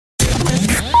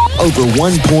over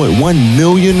 1.1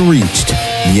 million reached.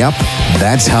 Yep,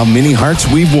 that's how many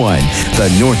hearts we've won.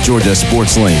 The North Georgia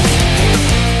Sports Link.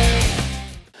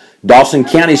 Dawson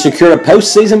County secured a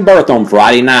postseason berth on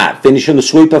Friday night, finishing the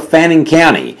sweep of Fannin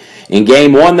County. In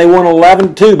Game 1, they won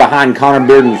 11-2 behind Connor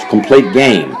Bearden's complete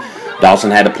game. Dawson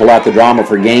had to pull out the drama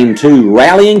for Game 2,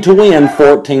 rallying to win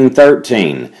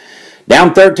 14-13.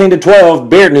 Down 13-12,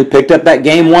 Bearden, who picked up that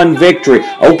Game 1 victory,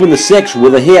 opened the sixth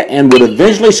with a hit and would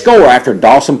eventually score after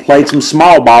Dawson played some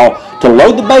small ball to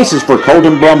load the bases for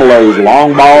Colton Brummelow's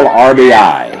long ball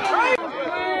RBI.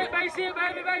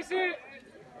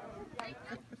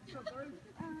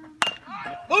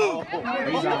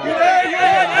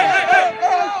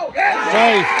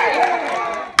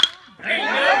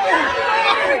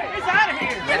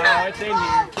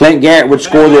 Clint Garrett would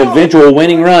score the eventual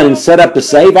winning run and set up the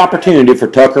save opportunity for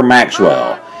Tucker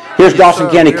Maxwell. Here's Dawson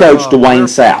County coach Dwayne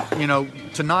Sapp. You know,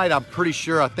 tonight I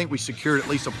think we secured at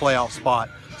least a playoff spot.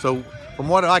 So from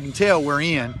what I can tell, we're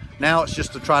in. Now it's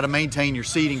just to try to maintain your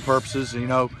seeding purposes, and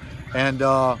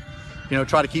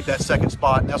try to keep that second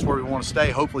spot, and that's where we want to stay,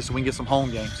 hopefully, so we can get some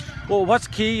home games. Well, what's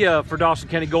key for Dawson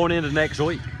County going into next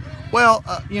week? Well,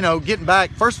 getting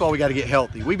back, first of all, we got to get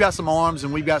healthy. We've got some arms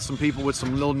and we've got some people with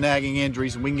some little nagging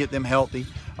injuries, and we can get them healthy.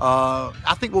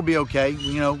 I think we'll be okay.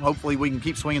 Hopefully we can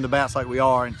keep swinging the bats like we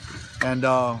are, and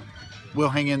we'll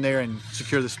hang in there and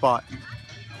secure the spot.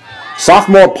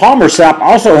 Sophomore Palmer Sapp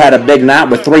also had a big night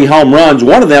with 3 home runs,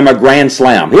 one of them a grand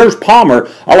slam. Here's Palmer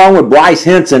along with Bryce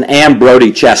Henson and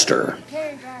Brody Chester.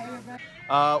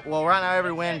 Well, right now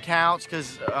every win counts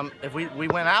because if we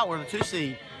win out, we're the 2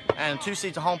 seed. And 2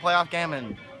 seeds a home playoff game,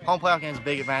 and home playoff game is a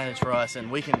big advantage for us.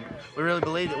 And we really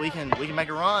believe that we can make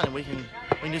a run, and we can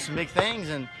do some big things.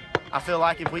 And I feel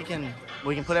like if we can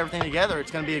put everything together, it's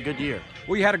going to be a good year.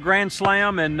 Well, you had a grand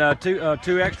slam and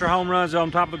two extra home runs on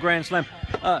top of the grand slam.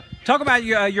 Talk about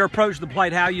your approach to the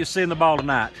plate. How you seeing the ball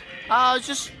tonight?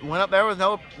 Just went up there with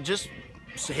just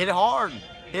hit it hard,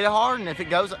 and if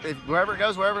wherever it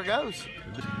goes.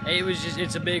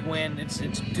 It's a big win. It's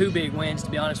 2 big wins, to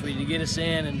be honest with you, to get us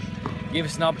in and give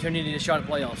us an opportunity to shot at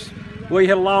playoffs. Well, you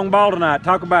hit a long ball tonight.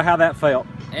 Talk about how that felt.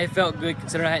 It felt good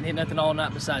considering I hadn't hit nothing all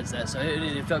night besides that. So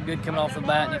it felt good coming off the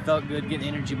bat, and it felt good getting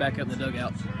energy back up in the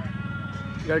dugout.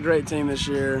 We got a great team this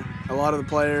year. A lot of the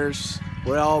players,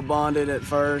 we're all bonded at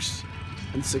first,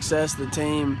 and the success of the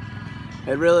team.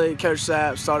 Coach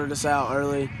Sapp started us out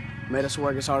early, made us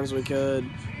work as hard as we could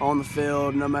on the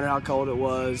field, no matter how cold it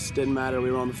was. Didn't matter,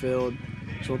 we were on the field.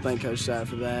 So we'll thank Coach Sapp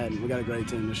for that, and we got a great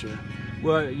team this year.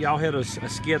 Well, y'all hit a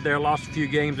skid there, lost a few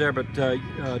games there, but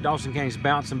Dawson County's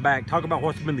bouncing back. Talk about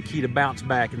what's been the key to bounce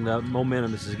back and the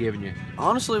momentum this has given you.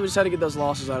 Honestly, we just had to get those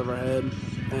losses out of our head,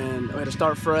 and we had to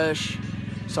start fresh,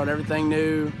 start everything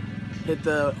new, hit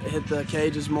the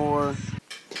cages more.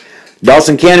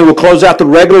 Dawson County will close out the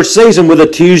regular season with a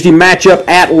Tuesday matchup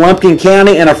at Lumpkin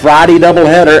County and a Friday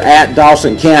doubleheader at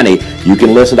Dawson County. You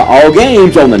can listen to all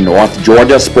games on the North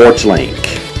Georgia Sports Link.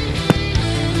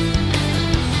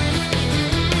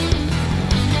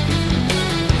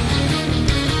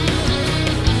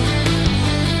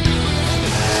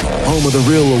 Home of the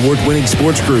real award-winning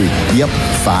sports crew. Yep,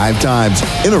 5 times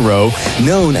in a row,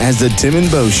 known as the Tim and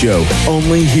Bo Show.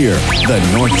 Only here, the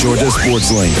North Georgia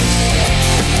Sports Link.